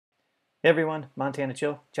Hey everyone, Montana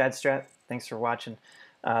Chill, Chad Strat. Thanks for watching.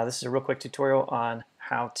 This is a real quick tutorial on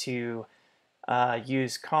how to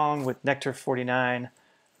use Kong with Nectar 49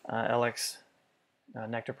 LX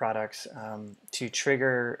Nectar products to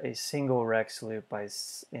trigger a single Rex loop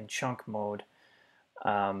in chunk mode.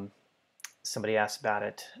 Somebody asked about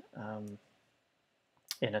it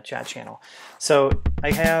in a chat channel. So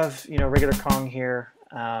I have regular Kong here,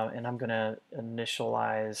 and I'm going to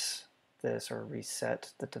initialize this or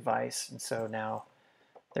reset the device, and so now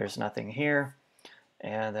there's nothing here.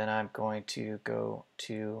 And then I'm going to go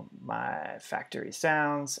to my factory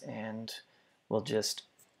sounds and we'll just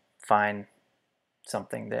find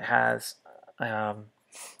something that has a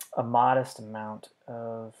modest amount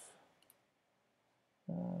of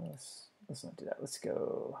let's not do that. Let's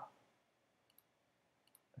go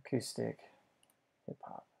acoustic hip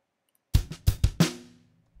hop.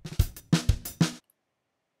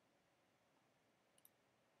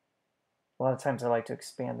 A lot of times I like to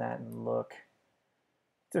expand that and look.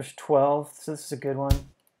 There's 12, so this is a good one.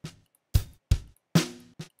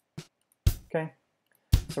 Okay,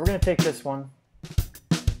 so we're going to take this one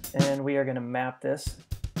and we are going to map this.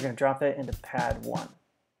 We're going to drop that into pad 1.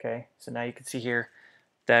 Okay, so now you can see here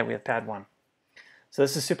that we have pad 1. So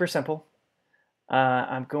this is super simple.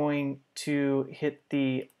 I'm going to hit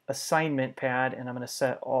the assignment pad and I'm going to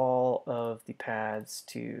set all of the pads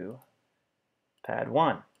to pad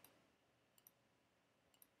 1.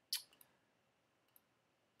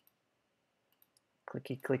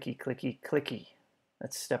 Clicky, clicky, clicky, clicky.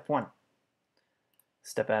 That's step 1.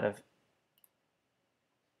 Step out of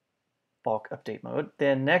bulk update mode.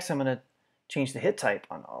 Then next I'm going to change the hit type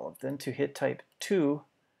on all of them to hit type 2,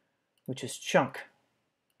 which is chunk.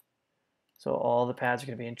 So all the pads are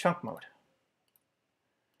going to be in chunk mode.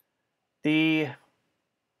 The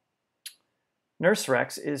Nurse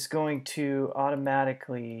Rex is going to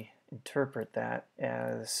automatically interpret that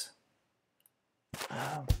as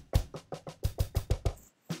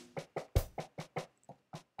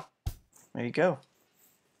there you go,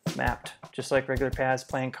 mapped, just like regular pads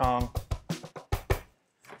playing Kong,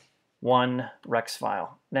 one Rex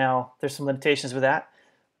file. Now, there's some limitations with that.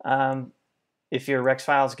 If your Rex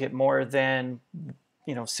files get more than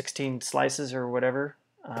 16 slices or whatever,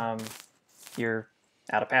 you're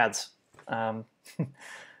out of pads.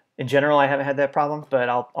 In general, I haven't had that problem, but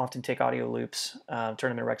I'll often take audio loops, turn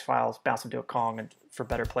them into Rex files, bounce them to a Kong, and for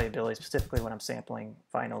better playability, specifically when I'm sampling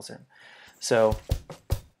vinyls. And so,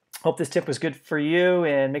 hope this tip was good for you,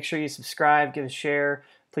 and make sure you subscribe, give a share,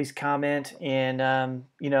 please comment, and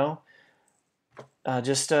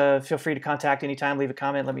just feel free to contact anytime, leave a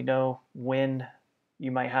comment, let me know when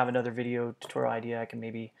you might have another video tutorial idea I can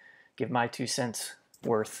maybe give my 2 cents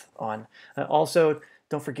worth on. Also,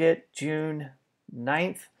 don't forget June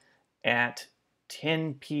 9th at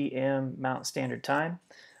 10 p.m. Mountain Standard Time.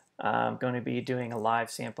 I'm going to be doing a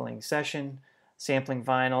live sampling session, sampling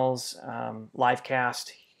vinyls, live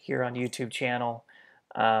cast here on YouTube channel,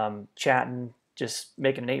 chatting, just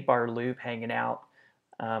making an 8-bar loop, hanging out,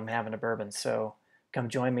 having a bourbon. So come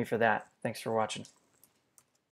join me for that. Thanks for watching.